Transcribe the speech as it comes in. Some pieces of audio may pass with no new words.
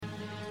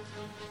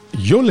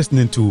You're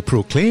listening to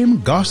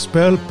Proclaim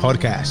Gospel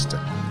Podcast,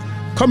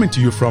 coming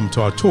to you from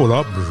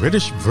Tortola,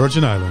 British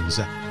Virgin Islands.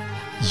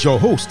 Your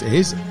host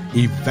is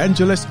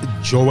Evangelist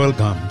Joel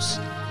Gums.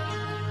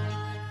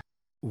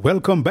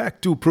 Welcome back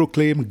to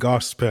Proclaim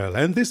Gospel,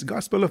 and this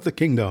gospel of the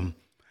kingdom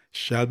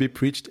shall be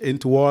preached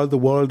into all the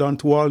world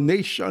unto all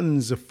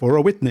nations for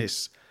a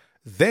witness.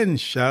 Then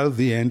shall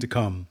the end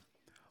come.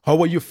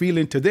 How are you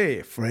feeling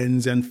today,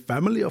 friends and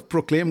family of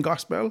Proclaim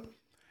Gospel?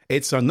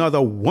 It's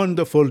another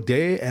wonderful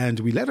day, and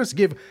we let us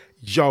give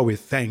Yahweh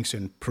thanks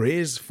and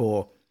praise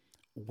for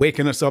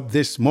waking us up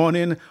this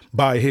morning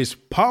by His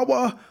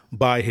power,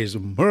 by His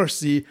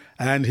mercy,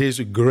 and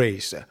His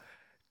grace.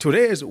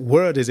 Today's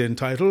word is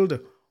entitled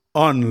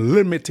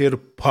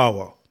Unlimited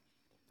Power.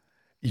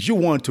 You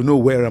want to know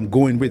where I'm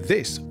going with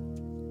this?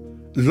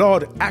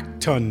 Lord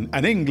Acton,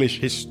 an English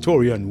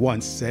historian,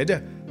 once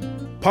said,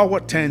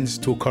 "Power tends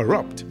to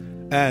corrupt,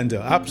 and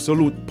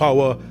absolute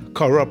power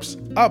corrupts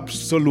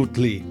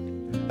absolutely."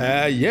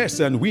 Yes,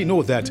 and we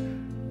know that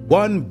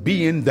one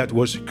being that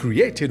was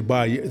created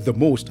by the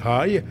Most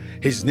High,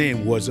 his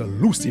name was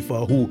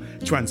Lucifer, who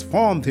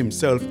transformed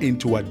himself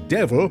into a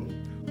devil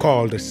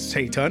called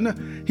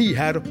Satan. He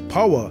had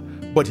power,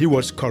 but he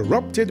was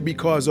corrupted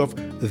because of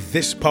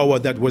this power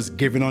that was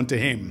given unto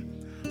him.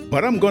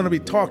 But I'm going to be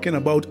talking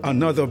about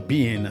another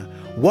being,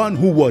 one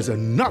who was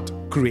not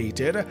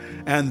created,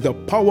 and the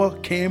power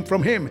came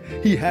from him.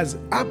 He has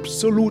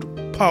absolute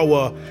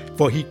power,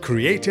 for he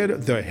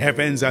created the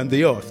heavens and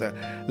the earth.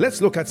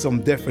 Let's look at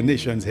some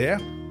definitions here.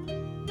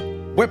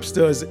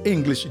 Webster's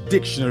English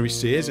Dictionary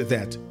says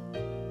that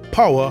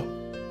power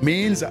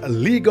means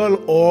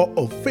legal or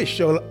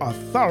official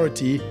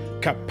authority,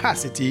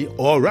 capacity,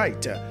 or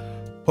right,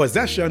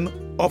 possession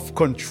of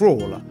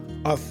control,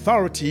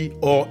 authority,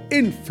 or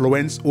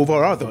influence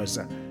over others.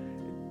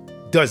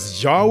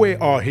 Does Yahweh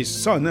or his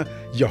son,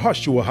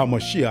 Yahushua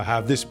HaMashiach,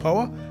 have this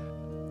power?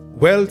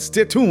 Well,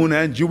 stay tuned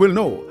and you will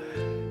know.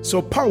 So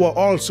power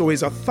also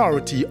is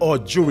authority or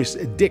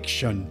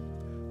jurisdiction,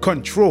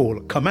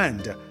 control,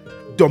 command,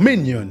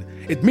 dominion.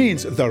 It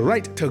means the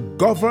right to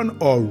govern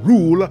or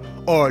rule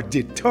or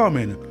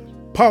determine.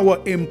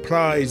 Power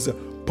implies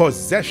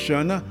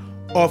possession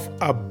of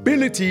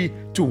ability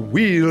to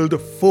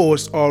wield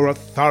force or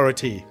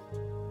authority.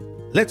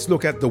 Let's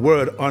look at the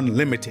word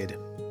unlimited.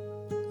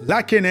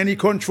 Lacking any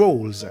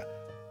controls,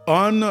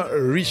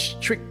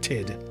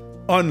 unrestricted,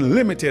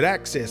 unlimited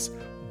access,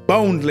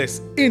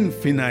 boundless,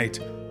 infinite,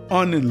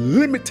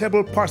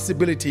 unlimitable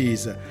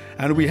possibilities.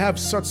 And we have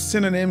such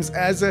synonyms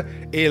as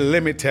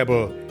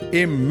illimitable,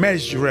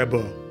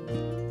 immeasurable,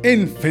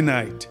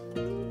 infinite,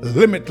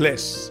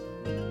 limitless,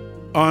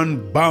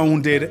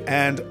 unbounded,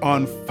 and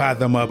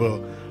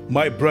unfathomable.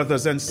 My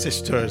brothers and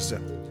sisters,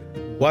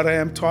 what I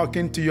am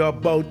talking to you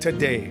about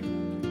today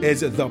is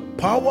the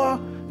power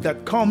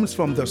that comes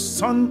from the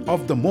Son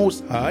of the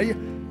Most High,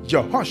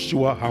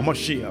 Yahushua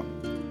HaMashiach.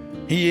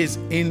 He is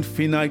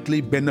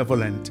infinitely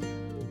benevolent,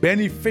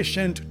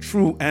 beneficent,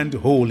 true, and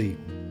holy,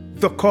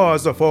 the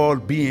cause of all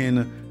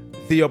being,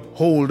 the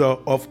upholder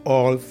of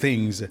all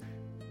things.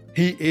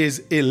 He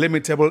is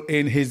illimitable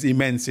in his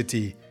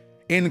immensity,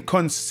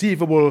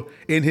 inconceivable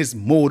in his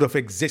mode of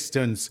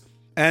existence,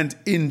 and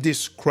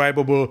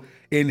indescribable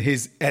in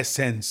his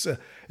essence.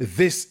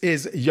 This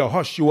is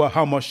Yahushua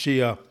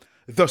HaMashiach,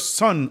 the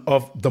Son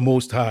of the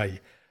Most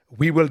High.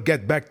 We will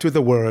get back to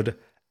the word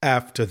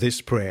after this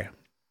prayer.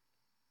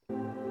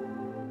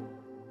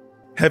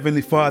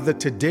 Heavenly Father,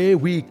 today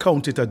we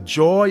count it a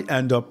joy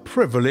and a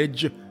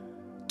privilege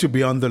to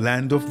be on the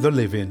land of the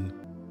living.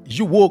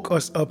 You woke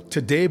us up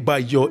today by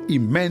your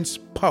immense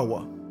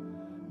power,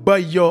 by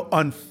your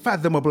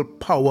unfathomable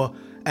power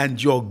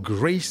and your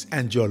grace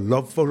and your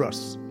love for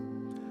us.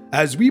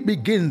 As we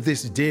begin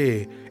this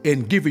day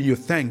in giving you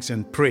thanks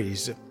and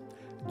praise,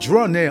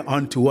 draw near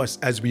unto us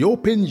as we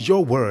open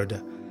your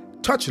word,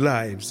 touch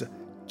lives,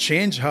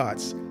 change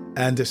hearts,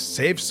 and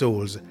save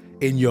souls.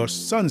 In your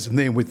Son's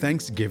name with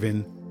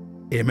thanksgiving.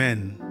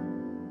 Amen.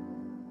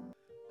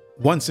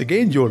 Once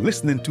again, you're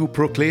listening to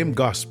Proclaim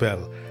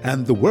Gospel,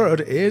 and the word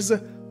is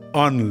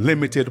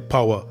unlimited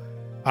power.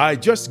 I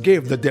just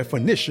gave the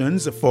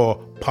definitions for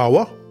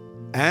power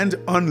and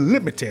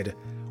unlimited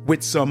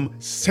with some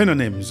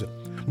synonyms,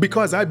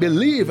 because I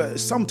believe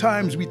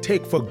sometimes we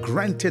take for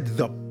granted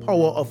the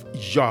power of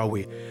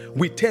Yahweh.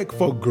 We take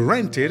for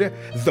granted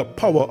the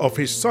power of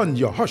his son,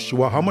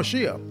 Yahushua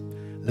HaMashiach.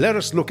 Let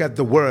us look at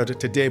the word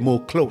today more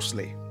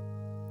closely.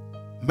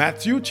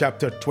 Matthew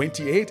chapter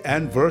 28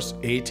 and verse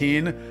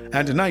 18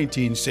 and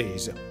 19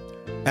 says,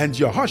 "And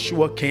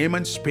Yahushua came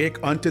and spake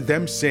unto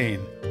them, saying,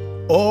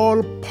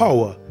 All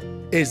power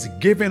is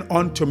given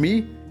unto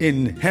me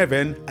in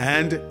heaven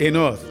and in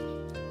earth."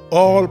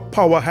 All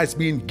power has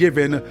been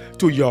given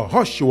to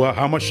Yahushua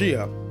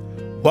HaMashiach.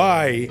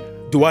 Why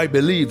do I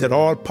believe that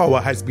all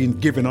power has been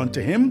given unto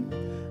him?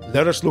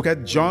 Let us look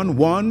at John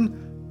 1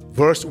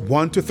 verse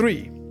 1 to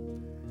 3.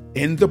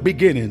 "In the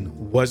beginning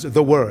was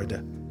the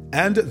Word,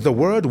 and the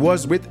Word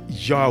was with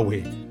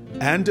Yahweh,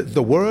 and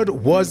the Word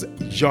was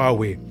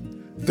Yahweh.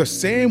 The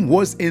same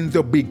was in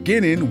the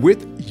beginning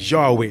with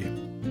Yahweh.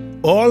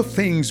 All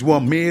things were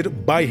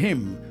made by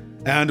him,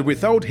 and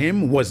without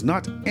him was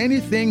not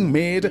anything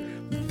made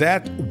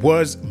that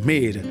was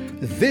made.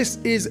 This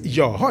is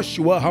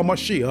Yahushua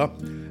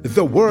HaMashiach,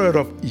 the word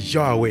of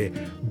Yahweh.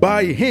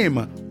 By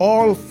him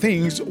all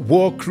things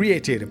were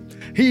created.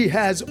 He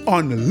has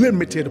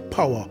unlimited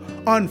power,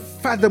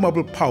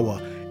 unfathomable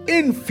power,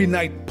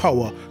 infinite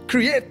power,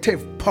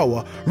 creative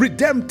power,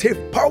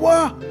 redemptive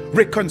power,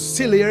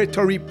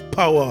 reconciliatory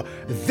power.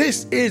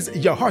 This is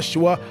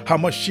Yahushua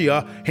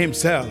HaMashiach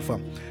himself.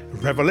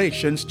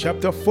 Revelations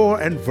chapter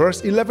 4 and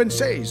verse 11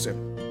 says,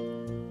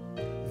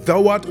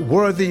 Thou art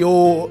worthy,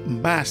 O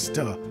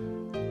Master.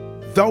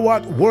 Thou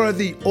art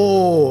worthy,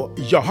 O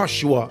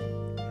Yahushua.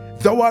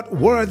 Thou art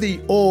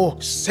worthy, O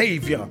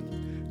Savior,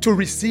 to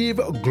receive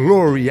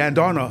glory and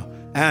honor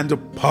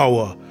and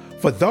power.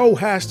 For thou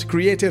hast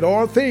created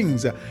all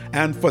things,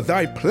 and for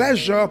thy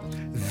pleasure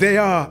they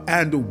are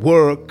and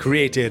were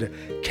created.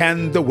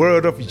 Can the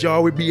word of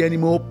Yahweh be any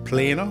more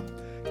plainer?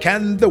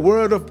 Can the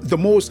word of the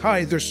Most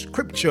High, the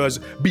Scriptures,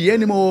 be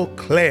any more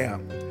clear?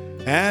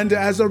 And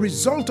as a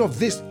result of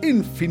this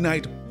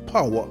infinite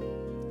power,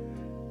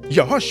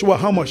 Yahushua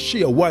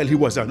HaMashiach, while he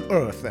was on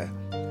earth,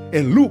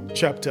 in Luke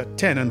chapter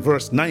 10 and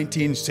verse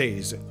 19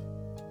 says,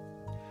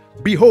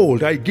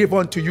 Behold, I give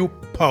unto you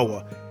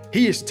power.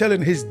 He is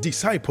telling his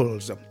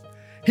disciples,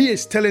 he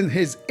is telling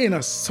his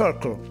inner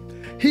circle,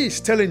 he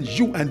is telling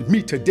you and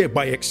me today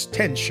by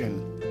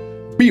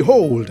extension,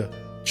 Behold,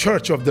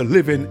 Church of the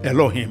Living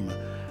Elohim,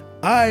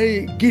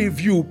 I give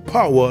you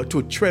power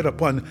to tread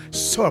upon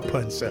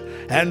serpents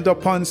and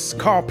upon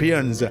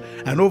scorpions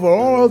and over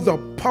all the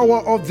power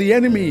of the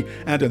enemy,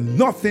 and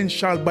nothing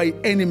shall by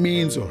any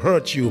means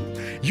hurt you.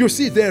 You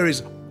see, there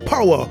is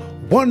power,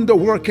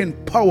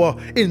 wonder-working power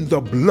in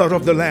the blood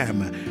of the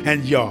Lamb.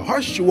 And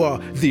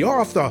Yahushua, the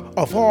author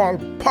of all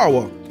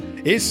power,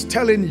 is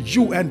telling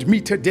you and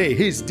me today,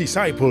 his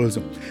disciples,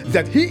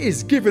 that he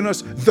is giving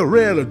us the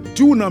real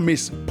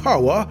dunamis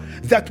power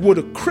that would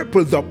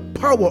cripple the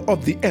power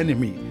of the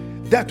enemy,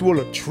 that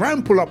will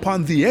trample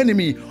upon the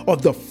enemy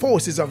of the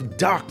forces of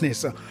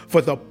darkness.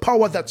 For the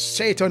power that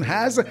Satan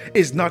has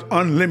is not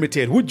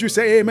unlimited. Would you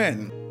say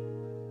amen?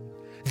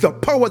 The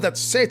power that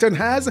Satan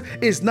has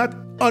is not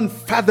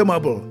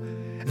unfathomable.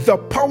 The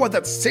power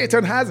that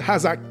Satan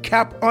has a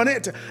cap on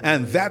it,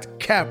 and that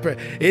cap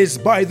is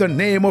by the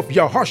name of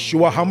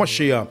Yahushua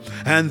HaMashiach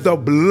and the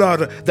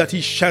blood that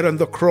he shed on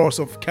the cross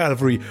of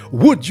Calvary.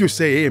 Would you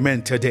say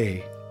amen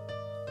today?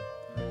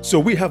 So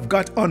we have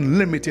got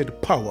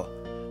unlimited power.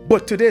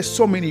 But today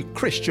so many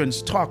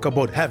Christians talk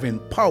about having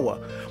power,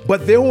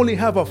 but they only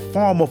have a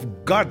form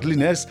of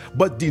godliness,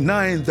 but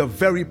denying the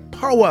very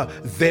power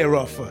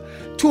thereof.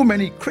 Too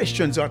many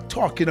Christians are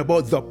talking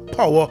about the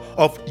power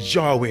of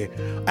Yahweh,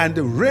 and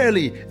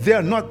really they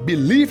are not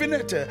believing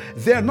it.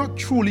 They are not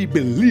truly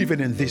believing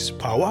in this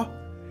power.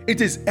 It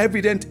is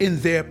evident in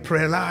their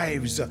prayer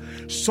lives.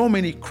 So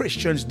many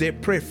Christians, they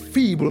pray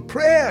feeble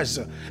prayers.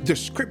 The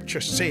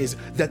scripture says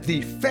that the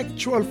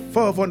effectual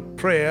fervent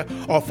prayer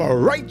of a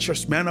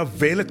righteous man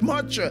availeth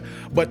much.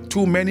 But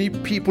too many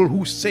people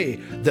who say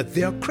that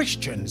they are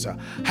Christians,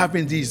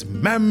 having these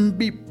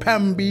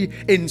mamby-pamby,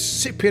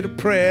 insipid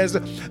prayers,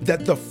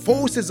 that the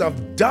forces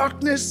of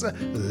darkness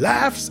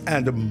laughs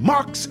and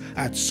mocks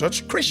at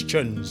such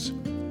Christians.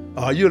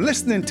 Are you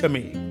listening to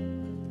me?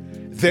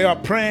 They are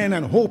praying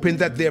and hoping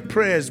that their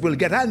prayers will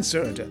get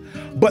answered,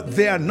 but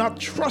they are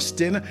not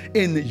trusting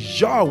in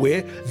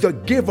Yahweh, the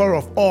giver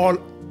of all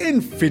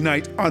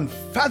infinite,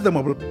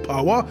 unfathomable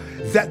power,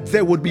 that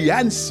they would be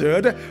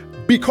answered,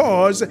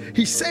 because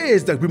he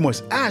says that we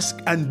must ask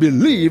and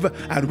believe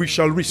and we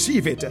shall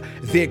receive it.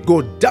 They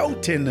go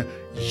doubting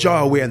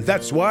Yahweh, and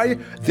that's why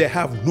they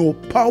have no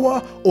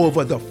power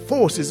over the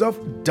forces of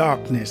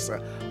darkness.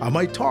 Am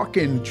I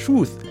talking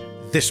truth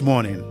this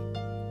morning?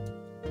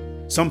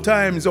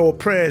 Sometimes our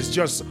prayers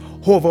just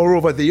hover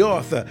over the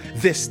earth.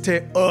 They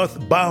stay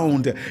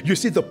earthbound. You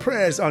see, the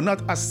prayers are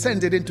not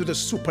ascended into the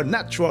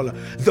supernatural.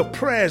 The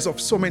prayers of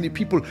so many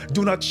people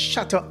do not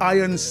shatter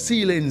iron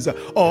ceilings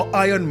or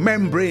iron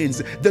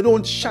membranes. They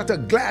don't shatter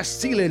glass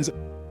ceilings.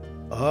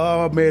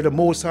 Oh, may the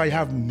Most High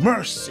have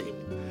mercy.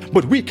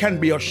 But we can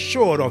be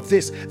assured of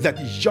this, that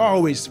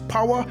Yahweh's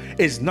power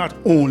is not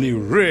only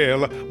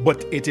real,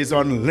 but it is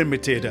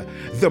unlimited.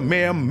 The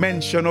mere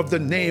mention of the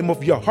name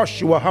of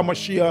Yahushua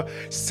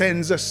HaMashiach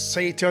sends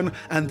Satan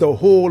and the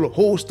whole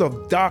host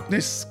of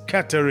darkness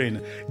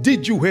scattering.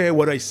 Did you hear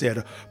what I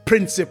said?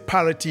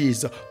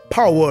 Principalities,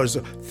 powers,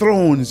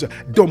 thrones,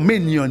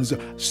 dominions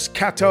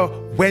scatter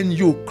when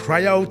you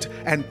cry out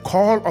and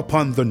call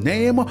upon the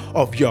name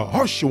of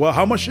Yahushua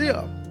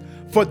HaMashiach.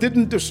 For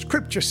didn't the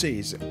scripture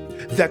says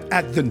that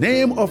at the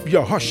name of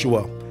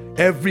Yahushua,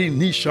 every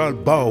knee shall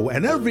bow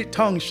and every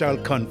tongue shall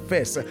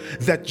confess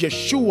that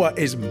Yeshua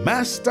is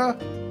master,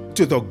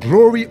 to the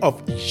glory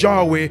of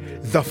Yahweh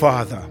the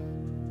Father.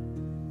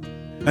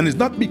 And it's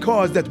not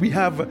because that we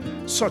have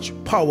such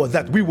power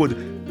that we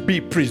would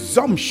be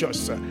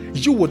presumptuous.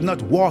 You would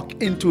not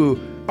walk into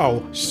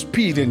a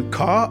speeding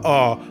car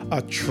or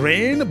a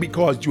train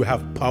because you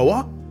have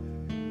power.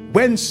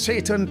 When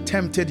Satan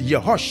tempted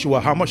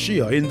Yahushua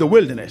HaMashiach in the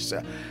wilderness,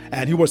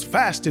 and he was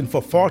fasting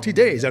for 40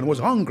 days and was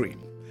hungry,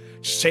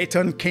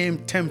 Satan came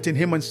tempting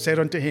him and said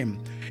unto him,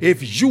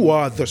 If you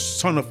are the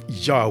Son of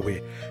Yahweh,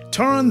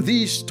 turn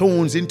these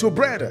stones into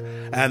bread.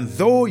 And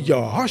though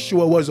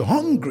Yahushua was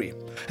hungry,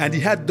 and he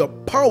had the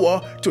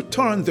power to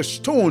turn the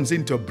stones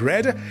into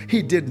bread,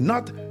 he did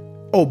not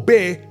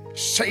obey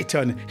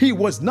Satan. He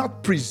was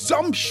not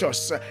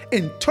presumptuous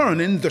in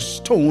turning the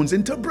stones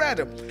into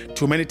bread.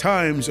 Too many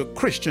times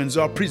Christians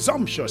are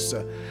presumptuous,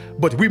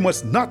 but we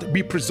must not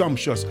be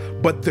presumptuous.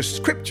 But the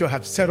scripture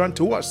have said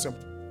unto us,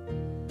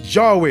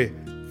 Yahweh,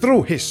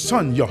 through his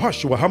son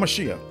Yahushua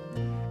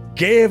HaMashiach,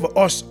 gave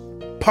us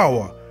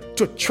power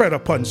to tread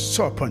upon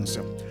serpents.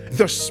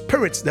 The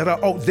spirits that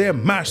are out there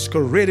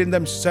masquerading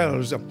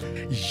themselves,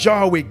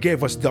 Yahweh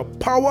gave us the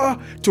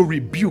power to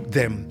rebuke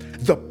them,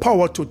 the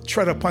power to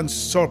tread upon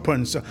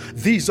serpents.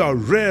 These are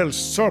real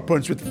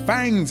serpents with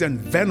fangs and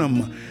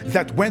venom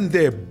that when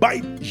they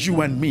bite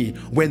you and me,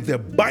 when they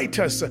bite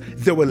us,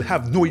 they will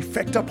have no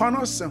effect upon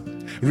us.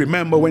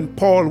 Remember when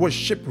Paul was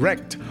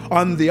shipwrecked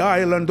on the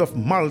island of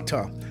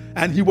Malta,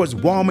 and he was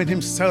warming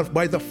himself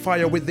by the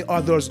fire with the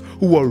others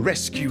who were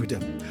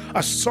rescued.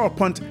 A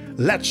serpent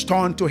latched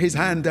onto his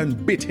hand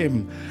and bit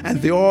him,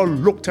 and they all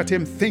looked at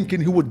him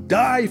thinking he would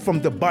die from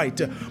the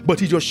bite, but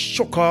he just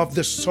shook off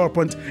the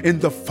serpent in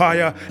the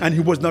fire and he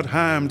was not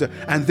harmed,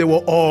 and they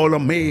were all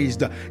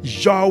amazed.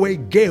 Yahweh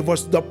gave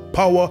us the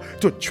power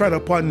to tread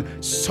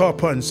upon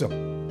serpents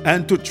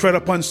and to tread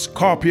upon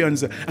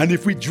scorpions, and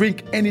if we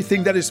drink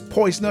anything that is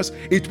poisonous,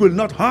 it will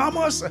not harm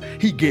us.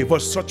 He gave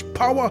us such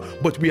power,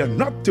 but we are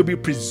not to be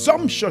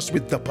presumptuous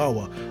with the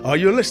power. Are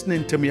you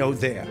listening to me out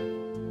there?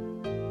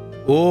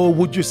 Oh,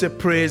 would you say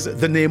praise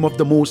the name of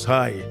the Most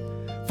High,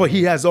 for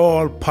he has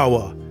all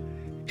power.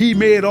 He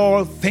made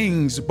all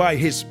things by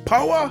his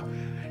power.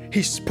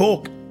 He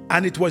spoke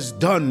and it was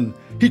done.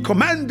 He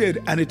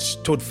commanded and it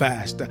stood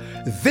fast.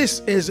 This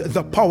is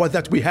the power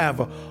that we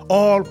have.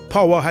 All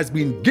power has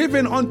been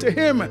given unto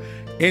him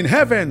in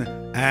heaven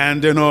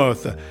and in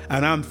earth.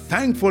 And I'm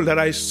thankful that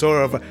I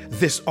serve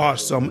this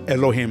awesome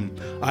Elohim.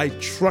 I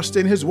trust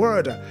in his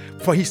word.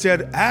 For he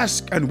said,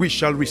 ask and we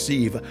shall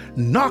receive.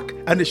 Knock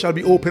and it shall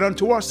be opened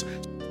unto us.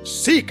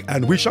 Seek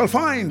and we shall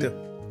find.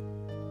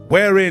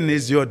 Wherein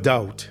is your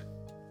doubt?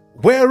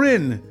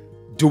 Wherein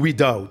do we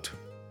doubt?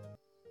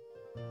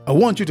 I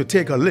want you to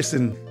take a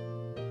listen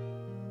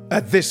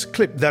at this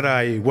clip that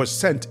I was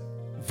sent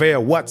via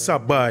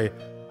WhatsApp by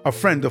a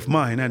friend of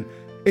mine, and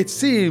it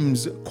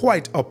seems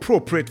quite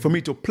appropriate for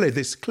me to play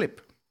this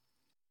clip.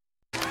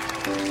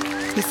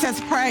 It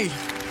says pray.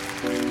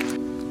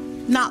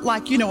 Not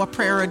like, a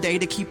prayer a day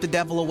to keep the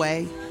devil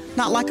away.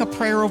 Not like a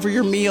prayer over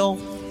your meal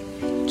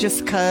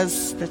just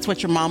because that's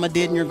what your mama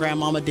did and your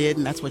grandmama did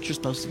and that's what you're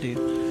supposed to do.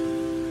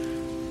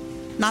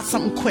 Not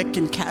something quick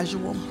and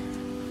casual.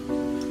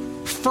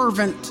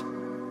 Fervent,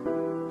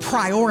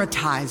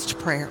 prioritized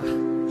prayer.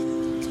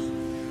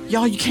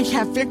 Y'all, you can't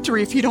have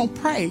victory if you don't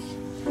pray.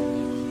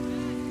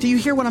 Do you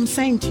hear what I'm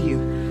saying to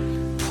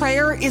you?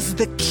 Prayer is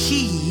the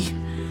key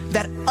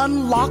that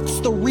unlocks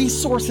the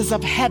resources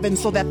of heaven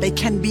so that they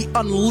can be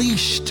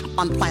unleashed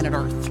on planet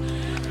Earth.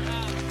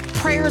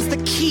 Prayer is the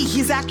key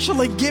he's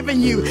actually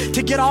given you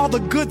to get all the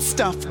good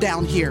stuff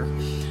down here.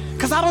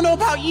 Because I don't know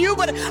about you,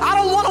 but I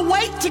don't want to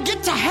wait to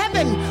get to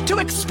heaven to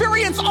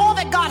experience all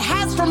that God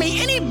has for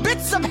me. Any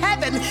bits of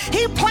heaven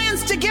he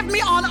plans to give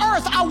me on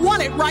earth, I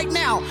want it right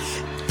now.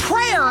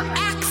 Prayer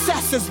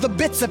accesses the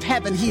bits of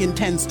heaven he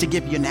intends to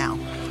give you now.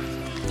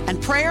 And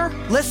prayer,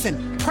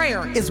 listen,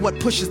 prayer is what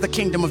pushes the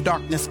kingdom of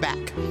darkness back.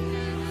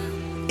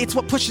 It's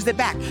what pushes it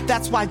back.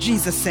 That's why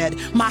Jesus said,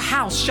 my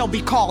house shall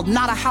be called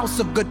not a house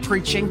of good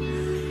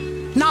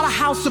preaching, not a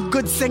house of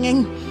good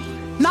singing,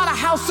 not a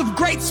house of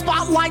great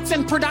spotlights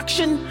and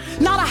production,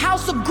 not a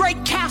house of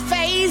great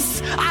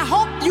cafes. I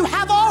hope you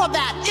have all of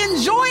that.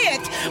 Enjoy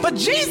it. But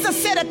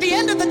Jesus said at the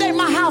end of the day,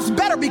 my house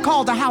better be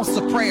called a house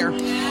of prayer.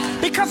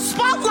 Because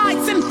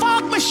spotlights and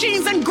fog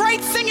machines and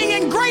great singing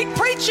and great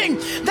preaching,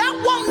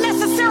 that won't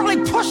necessarily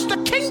push the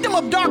kingdom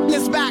of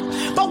darkness back.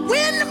 But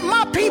when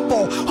my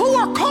people who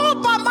are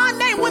called by my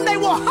name, when they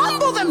will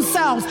humble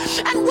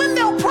themselves and when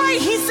they'll pray,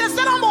 he says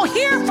that I'm going to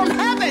hear from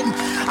heaven.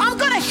 I'm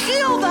going to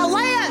heal the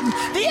land.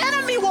 The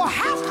enemy will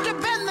have to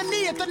bend the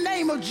knee at the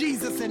name of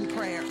Jesus in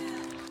prayer.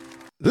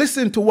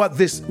 Listen to what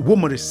this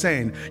woman is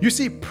saying. You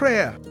see,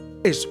 prayer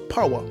is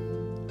power.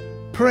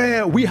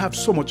 Prayer, we have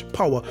so much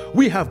power.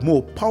 We have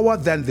more power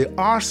than the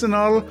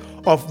arsenal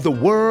of the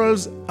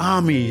world's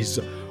armies.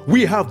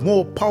 We have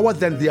more power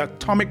than the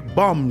atomic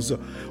bombs.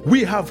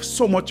 We have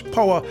so much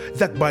power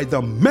that by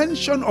the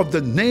mention of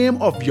the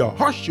name of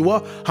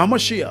Yahushua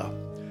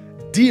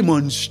HaMashiach,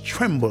 demons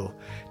tremble.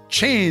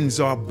 Chains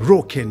are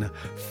broken,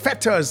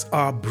 fetters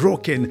are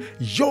broken,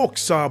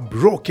 yokes are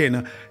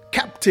broken,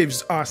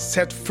 captives are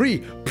set free,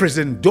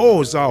 prison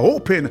doors are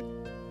open.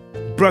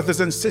 Brothers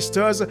and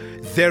sisters,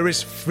 there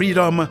is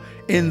freedom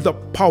in the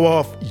power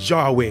of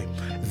Yahweh.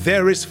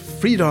 there is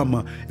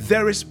freedom,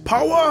 there is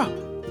power,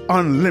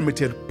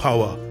 unlimited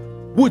power.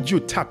 Would you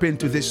tap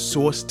into this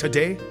source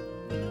today?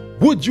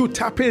 Would you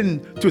tap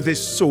into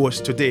this source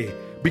today?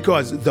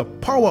 Because the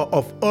power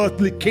of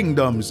earthly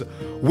kingdoms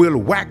will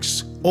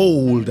wax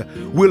old,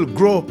 will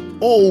grow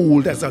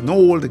old as an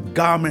old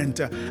garment,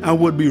 and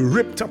will be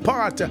ripped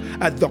apart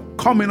at the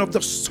coming of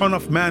the Son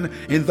of Man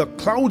in the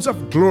clouds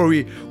of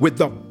glory with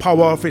the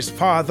power of his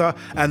Father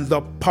and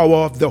the power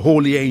of the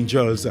holy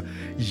angels.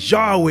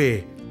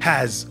 Yahweh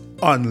has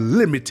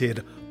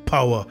unlimited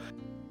power.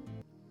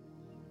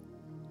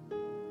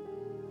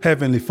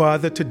 Heavenly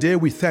Father, today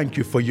we thank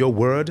you for your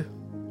word.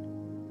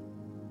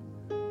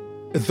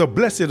 The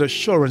blessed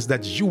assurance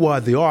that you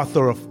are the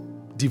author of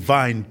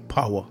divine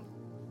power.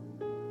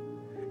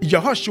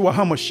 Yahushua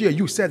HaMashiach,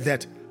 you said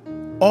that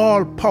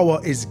all power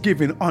is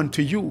given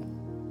unto you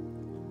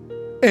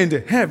in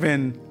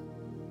heaven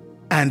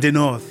and in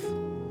earth.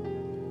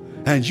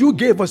 And you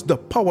gave us the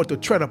power to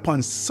tread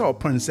upon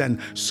serpents and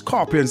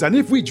scorpions. And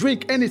if we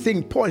drink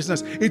anything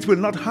poisonous, it will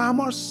not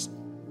harm us.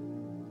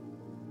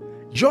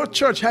 Your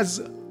church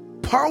has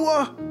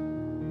power,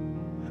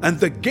 and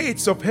the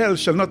gates of hell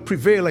shall not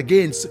prevail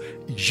against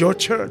your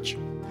church.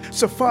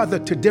 So, Father,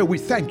 today we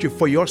thank you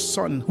for your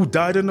Son who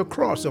died on the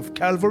cross of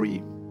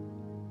Calvary,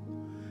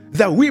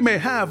 that we may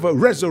have a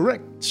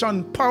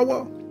resurrection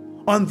power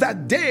on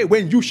that day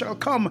when you shall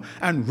come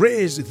and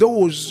raise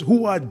those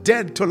who are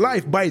dead to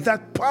life by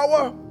that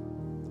power.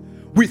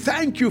 We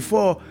thank you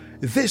for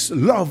this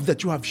love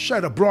that you have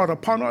shed abroad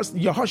upon us,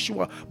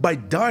 Yahushua, by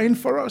dying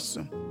for us.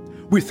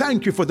 We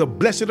thank you for the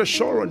blessed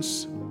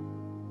assurance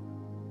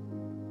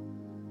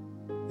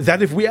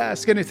that if we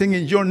ask anything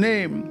in your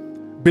name,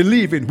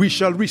 believing, we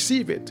shall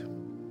receive it.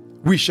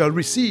 We shall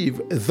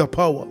receive the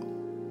power.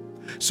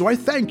 So I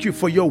thank you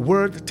for your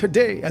word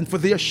today and for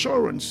the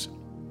assurance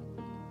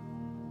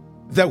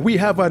that we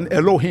have an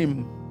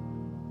Elohim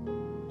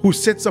who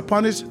sits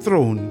upon his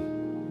throne,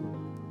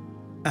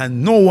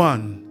 and no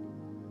one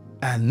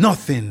and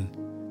nothing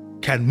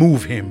can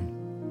move him.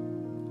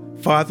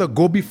 Father,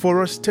 go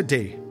before us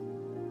today.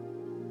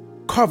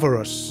 Cover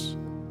us,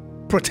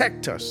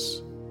 protect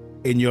us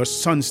in your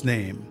Son's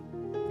name.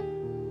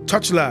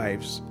 Touch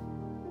lives,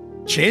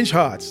 change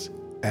hearts,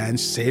 and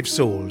save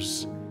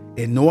souls.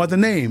 In no other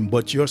name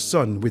but your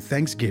Son, with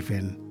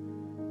thanksgiving.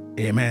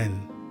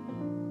 Amen.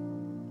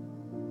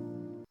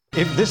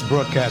 If this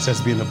broadcast has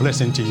been a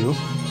blessing to you,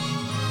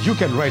 you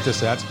can write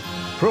us at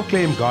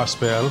Proclaim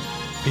Gospel,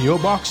 P.O.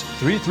 Box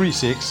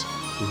 336,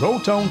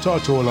 Rowtown,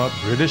 Tortola,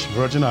 British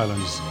Virgin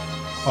Islands.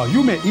 Or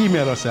you may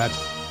email us at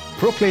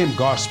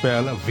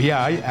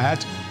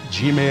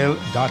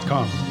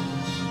proclaimgospelvi@gmail.com.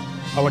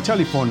 Our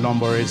telephone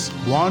number is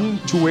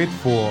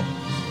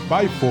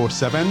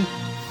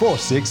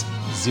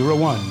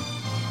 1-284-547-4601.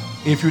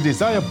 If you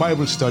desire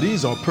Bible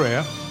studies or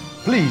prayer,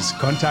 please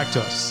contact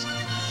us.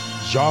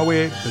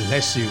 Yahweh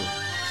bless you.